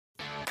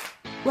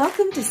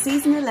Welcome to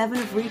Season 11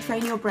 of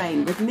Retrain Your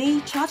Brain with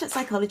me, chartered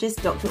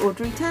psychologist Dr.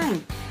 Audrey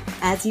Tang.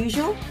 As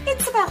usual,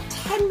 it's about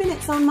 10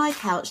 minutes on my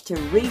couch to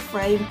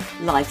reframe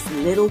life's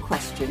little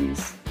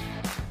questions.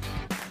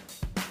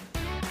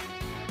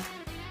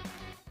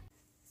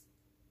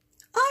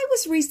 I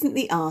was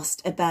recently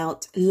asked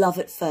about love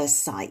at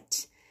first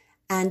sight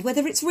and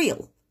whether it's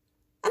real.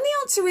 And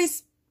the answer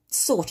is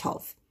sort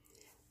of.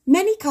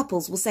 Many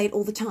couples will say it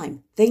all the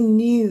time. They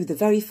knew the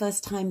very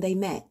first time they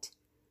met.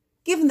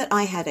 Given that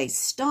I had a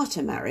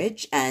starter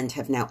marriage and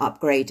have now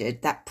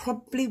upgraded, that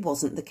probably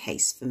wasn't the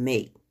case for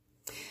me.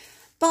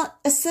 But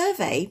a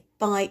survey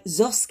by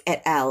Zosk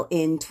et al.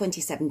 In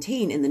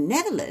 2017 in the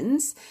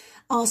Netherlands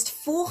asked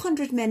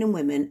 400 men and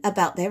women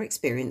about their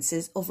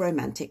experiences of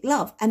romantic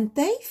love, and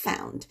they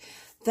found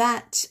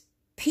that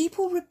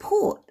people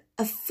report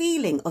a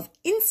feeling of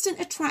instant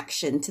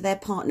attraction to their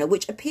partner,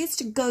 which appears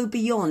to go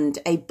beyond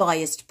a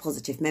biased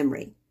positive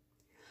memory.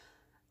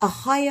 A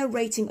higher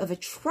rating of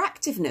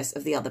attractiveness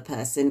of the other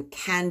person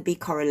can be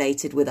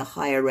correlated with a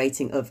higher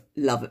rating of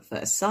love at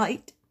first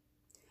sight.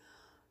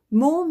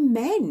 More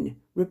men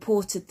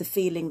reported the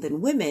feeling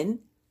than women,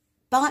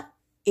 but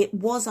it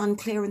was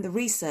unclear in the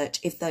research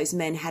if those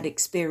men had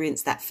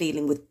experienced that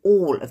feeling with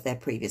all of their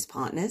previous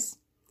partners.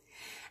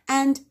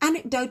 And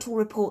anecdotal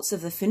reports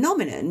of the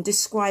phenomenon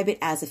describe it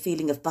as a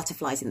feeling of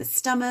butterflies in the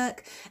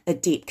stomach, a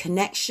deep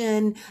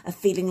connection, a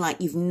feeling like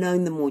you've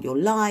known them all your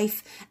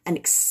life, an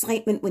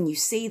excitement when you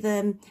see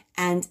them,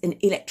 and an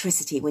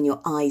electricity when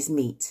your eyes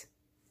meet.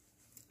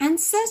 And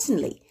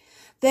certainly,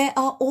 there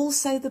are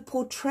also the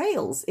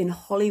portrayals in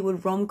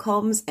Hollywood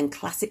rom-coms and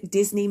classic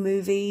Disney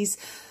movies,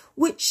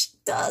 which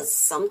does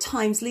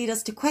sometimes lead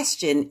us to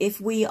question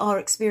if we are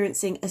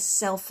experiencing a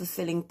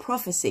self-fulfilling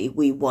prophecy.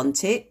 We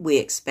want it, we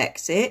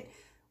expect it,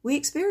 we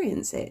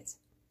experience it.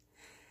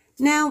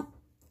 Now,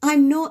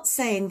 I'm not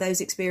saying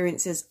those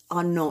experiences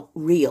are not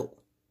real.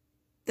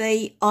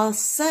 They are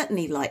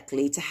certainly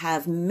likely to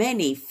have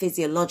many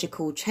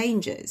physiological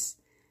changes,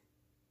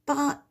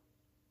 but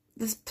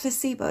the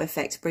placebo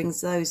effect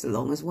brings those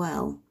along as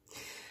well.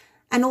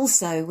 And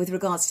also, with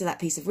regards to that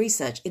piece of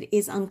research, it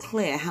is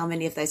unclear how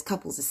many of those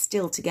couples are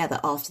still together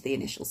after the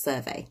initial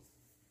survey.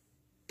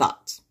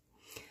 But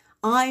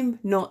I'm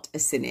not a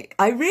cynic.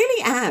 I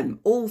really am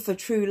all for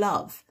true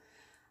love.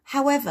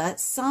 However,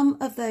 some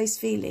of those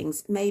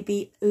feelings may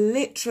be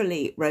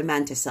literally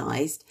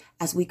romanticized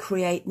as we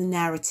create the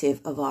narrative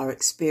of our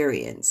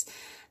experience.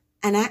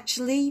 And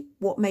actually,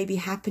 what may be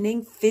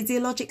happening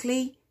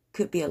physiologically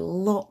could be a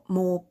lot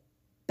more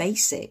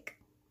basic.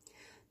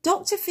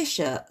 Dr.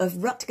 Fisher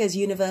of Rutgers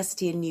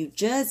University in New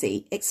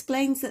Jersey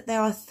explains that there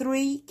are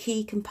three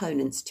key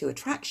components to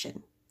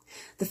attraction.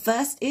 The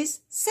first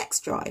is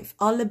sex drive,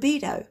 our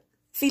libido,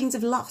 feelings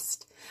of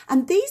lust.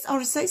 And these are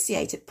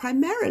associated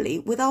primarily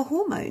with our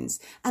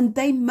hormones, and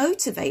they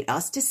motivate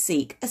us to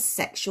seek a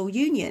sexual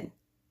union.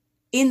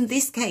 In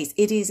this case,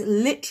 it is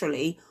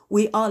literally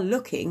we are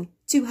looking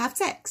to have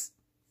sex.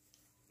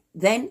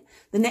 Then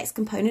the next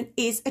component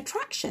is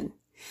attraction.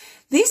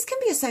 This can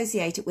be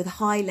associated with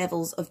high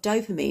levels of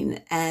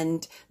dopamine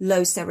and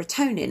low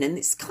serotonin, and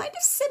it's kind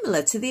of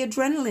similar to the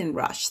adrenaline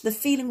rush, the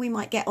feeling we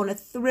might get on a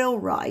thrill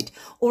ride,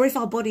 or if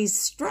our body's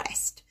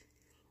stressed.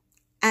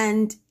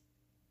 And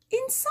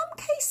in some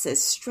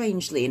cases,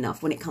 strangely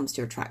enough, when it comes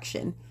to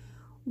attraction,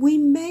 we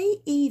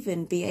may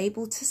even be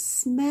able to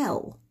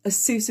smell a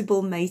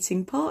suitable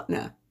mating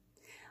partner,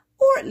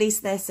 or at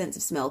least their sense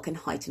of smell can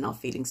heighten our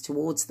feelings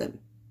towards them.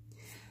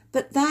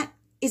 But that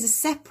is a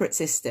separate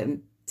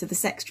system to the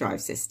sex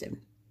drive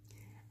system.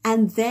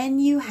 And then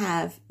you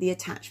have the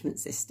attachment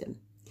system.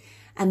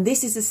 And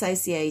this is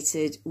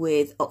associated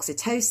with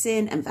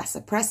oxytocin and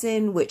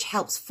vasopressin, which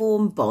helps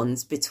form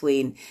bonds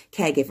between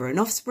caregiver and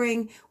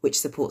offspring, which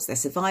supports their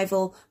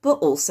survival, but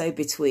also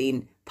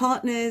between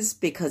partners,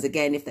 because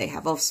again, if they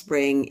have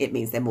offspring, it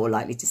means they're more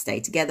likely to stay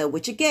together,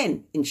 which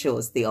again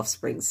ensures the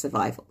offspring's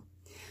survival.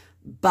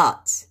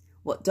 But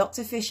what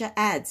Dr. Fisher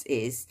adds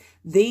is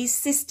these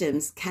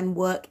systems can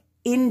work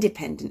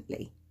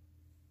independently,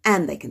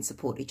 and they can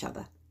support each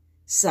other.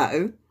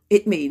 So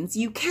it means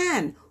you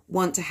can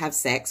want to have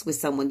sex with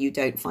someone you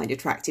don't find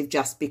attractive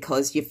just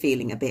because you're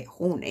feeling a bit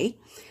horny.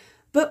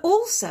 But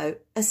also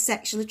a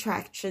sexual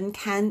attraction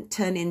can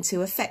turn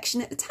into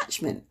affectionate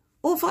attachment,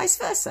 or vice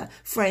versa.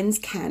 Friends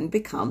can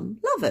become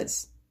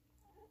lovers.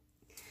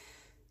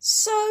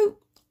 So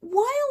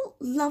while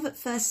love at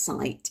first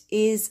sight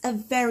is a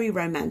very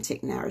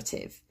romantic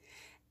narrative,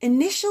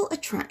 initial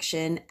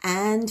attraction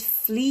and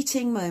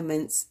fleeting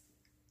moments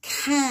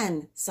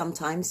can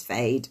sometimes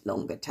fade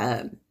longer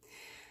term.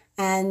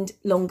 And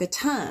longer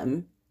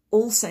term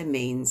also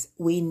means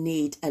we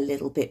need a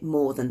little bit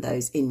more than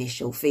those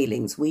initial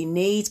feelings. We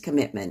need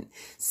commitment.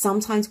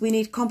 Sometimes we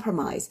need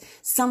compromise.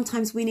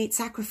 Sometimes we need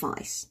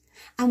sacrifice.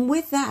 And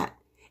with that,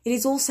 it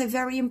is also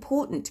very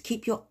important to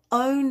keep your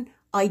own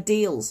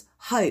ideals,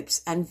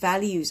 hopes, and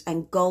values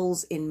and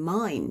goals in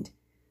mind,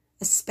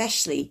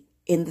 especially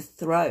in the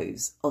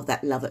throes of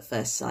that love at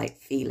first sight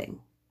feeling.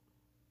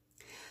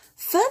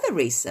 Further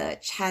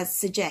research has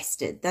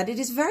suggested that it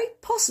is very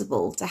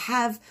possible to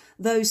have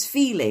those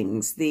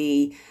feelings,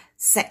 the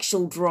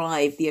sexual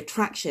drive, the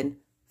attraction,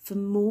 for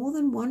more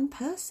than one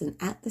person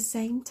at the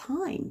same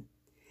time.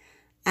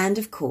 And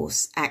of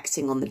course,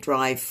 acting on the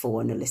drive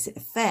for an illicit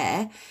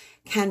affair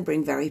can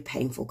bring very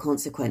painful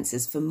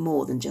consequences for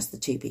more than just the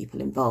two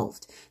people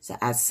involved. So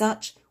as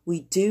such,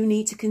 we do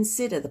need to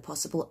consider the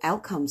possible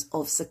outcomes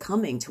of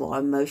succumbing to our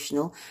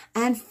emotional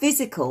and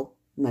physical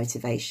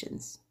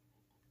motivations.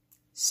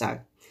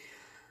 So,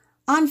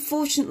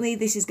 unfortunately,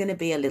 this is going to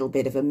be a little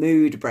bit of a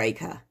mood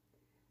breaker.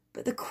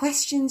 But the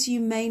questions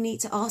you may need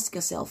to ask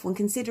yourself when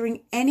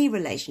considering any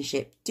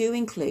relationship do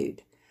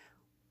include: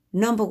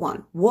 number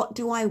one, what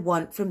do I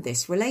want from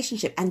this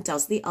relationship? And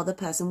does the other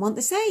person want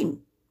the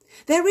same?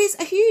 There is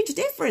a huge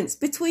difference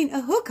between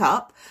a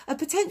hookup, a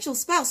potential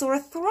spouse, or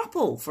a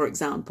throuple, for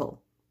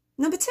example.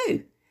 Number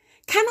two,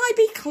 can I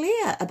be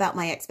clear about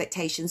my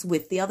expectations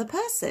with the other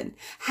person?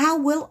 How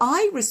will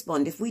I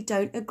respond if we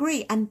don't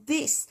agree? And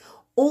this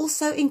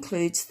also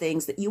includes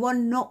things that you are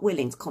not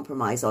willing to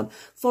compromise on.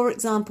 For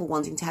example,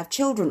 wanting to have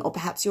children or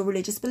perhaps your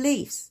religious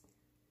beliefs.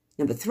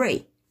 Number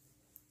three,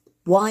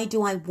 why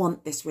do I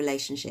want this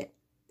relationship?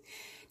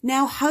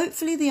 Now,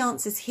 hopefully the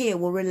answers here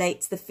will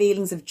relate to the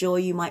feelings of joy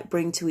you might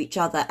bring to each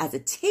other as a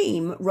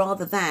team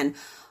rather than,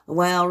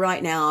 well,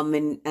 right now I'm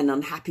in an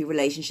unhappy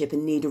relationship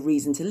and need a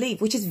reason to leave,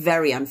 which is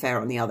very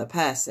unfair on the other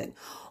person.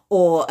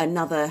 Or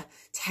another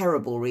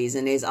terrible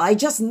reason is, I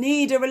just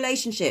need a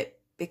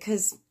relationship,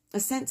 because a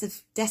sense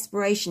of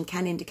desperation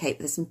can indicate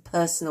there's some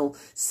personal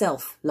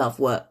self-love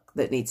work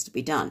that needs to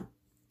be done.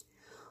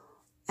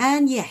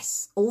 And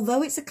yes,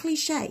 although it's a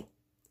cliche,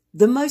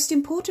 the most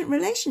important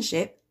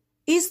relationship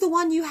is the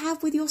one you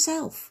have with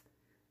yourself.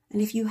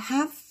 And if you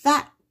have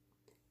that,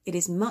 it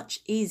is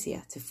much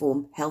easier to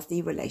form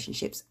healthy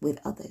relationships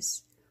with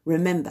others.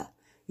 Remember,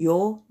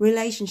 your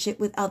relationship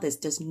with others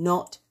does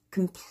not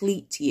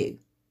complete you.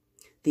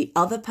 The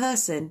other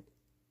person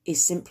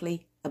is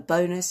simply a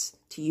bonus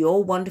to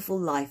your wonderful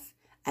life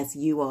as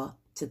you are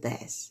to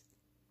theirs.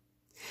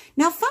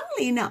 Now,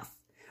 funnily enough,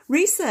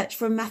 research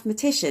from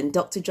mathematician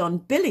Dr. John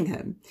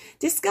Billingham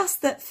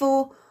discussed that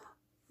for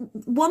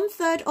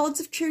 1/3 odds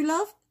of true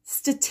love,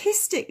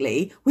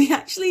 statistically, we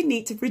actually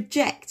need to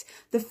reject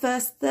the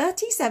first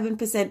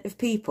 37% of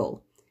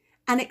people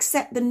and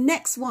accept the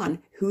next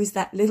one who is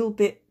that little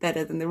bit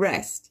better than the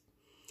rest.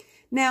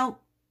 Now,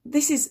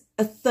 this is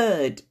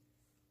 1/3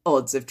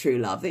 odds of true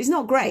love. It's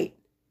not great,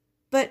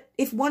 but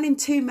if 1 in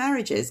 2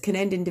 marriages can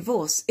end in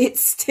divorce, it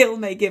still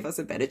may give us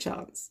a better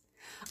chance.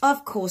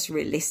 Of course,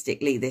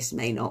 realistically, this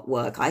may not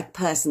work. I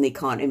personally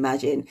can't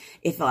imagine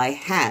if I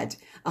had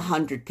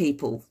 100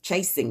 people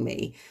chasing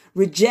me,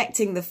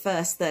 rejecting the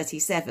first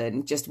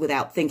 37 just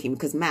without thinking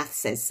because math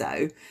says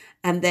so,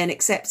 and then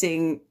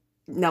accepting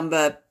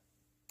number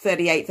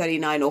 38,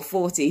 39 or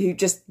 40 who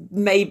just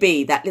may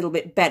be that little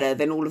bit better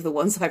than all of the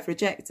ones I've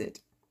rejected.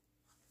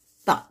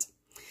 But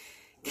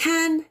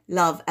can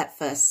love at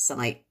first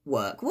sight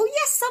work? Well,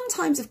 yes,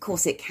 sometimes, of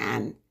course, it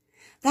can.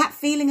 That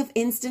feeling of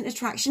instant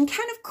attraction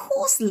can, of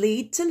course,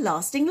 lead to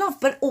lasting love,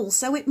 but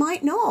also it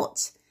might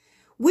not.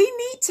 We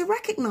need to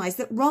recognise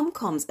that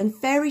rom-coms and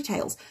fairy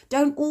tales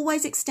don't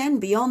always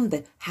extend beyond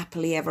the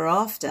happily ever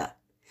after.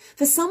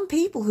 For some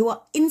people who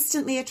are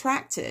instantly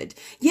attracted,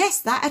 yes,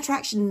 that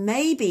attraction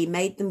maybe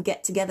made them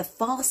get together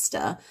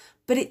faster,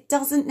 but it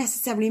doesn't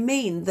necessarily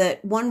mean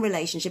that one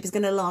relationship is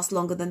going to last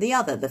longer than the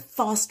other. The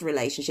fast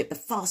relationship, the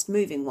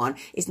fast-moving one,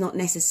 is not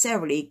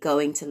necessarily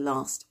going to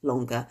last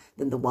longer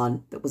than the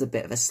one that was a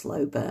bit of a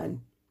slow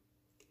burn.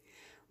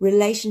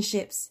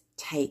 Relationships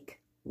take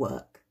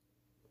work.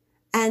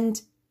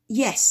 And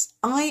yes,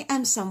 I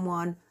am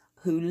someone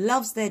who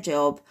loves their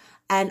job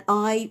and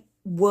I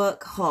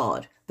work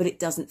hard, but it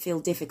doesn't feel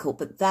difficult.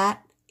 But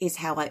that is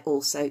how I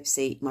also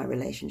see my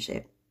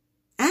relationship.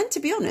 And to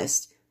be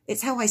honest,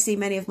 it's how I see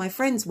many of my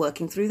friends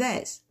working through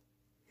theirs.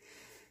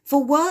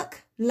 For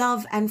work,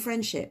 love and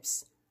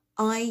friendships,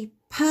 I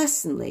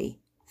personally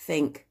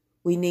think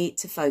we need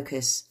to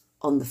focus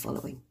on the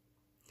following: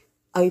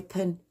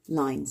 open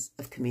lines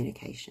of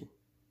communication.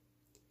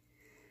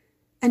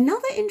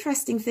 Another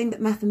interesting thing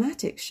that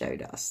mathematics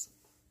showed us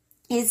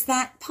is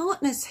that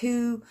partners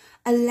who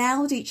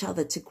allowed each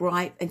other to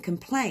gripe and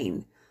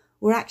complain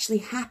were actually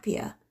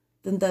happier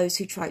than those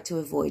who tried to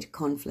avoid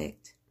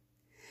conflict.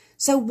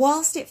 So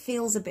whilst it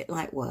feels a bit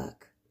like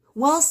work,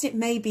 whilst it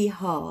may be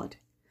hard,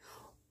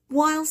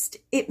 whilst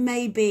it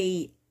may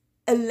be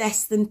a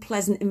less than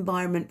pleasant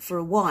environment for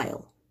a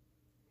while,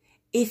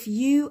 if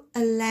you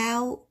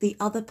allow the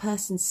other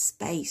person's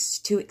space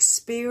to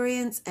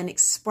experience and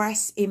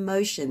express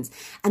emotions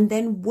and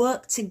then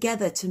work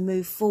together to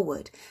move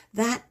forward,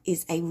 that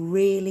is a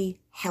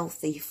really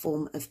healthy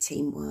form of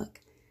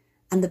teamwork.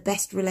 And the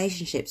best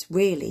relationships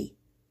really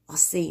are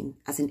seen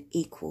as an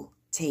equal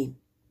team.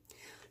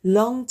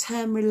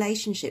 Long-term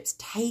relationships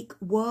take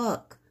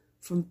work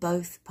from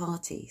both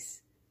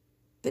parties.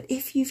 But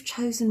if you've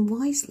chosen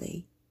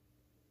wisely,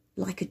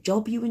 like a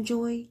job you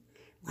enjoy,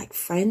 like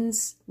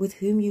friends with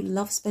whom you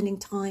love spending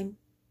time,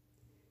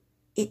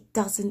 it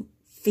doesn't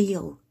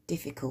feel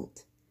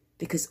difficult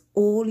because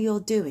all you're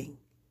doing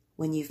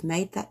when you've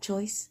made that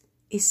choice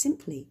is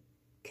simply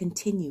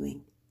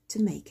continuing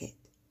to make it.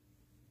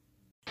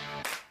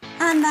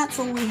 And that's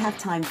all we have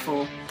time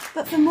for.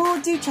 But for more,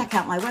 do check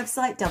out my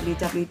website,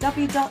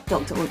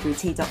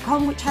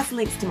 www.draudreyt.com, which has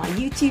links to my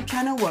YouTube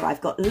channel where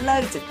I've got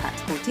loads of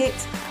practical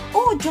tips.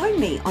 Or join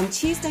me on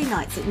Tuesday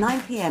nights at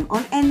 9 p.m.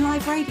 on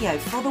NLive Radio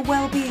for the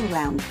Wellbeing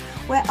Lounge,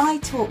 where I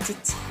talk to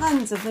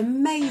tons of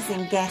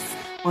amazing guests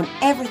on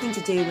everything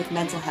to do with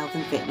mental health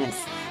and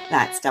fitness.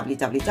 That's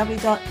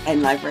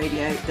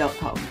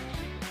www.nliveradio.com.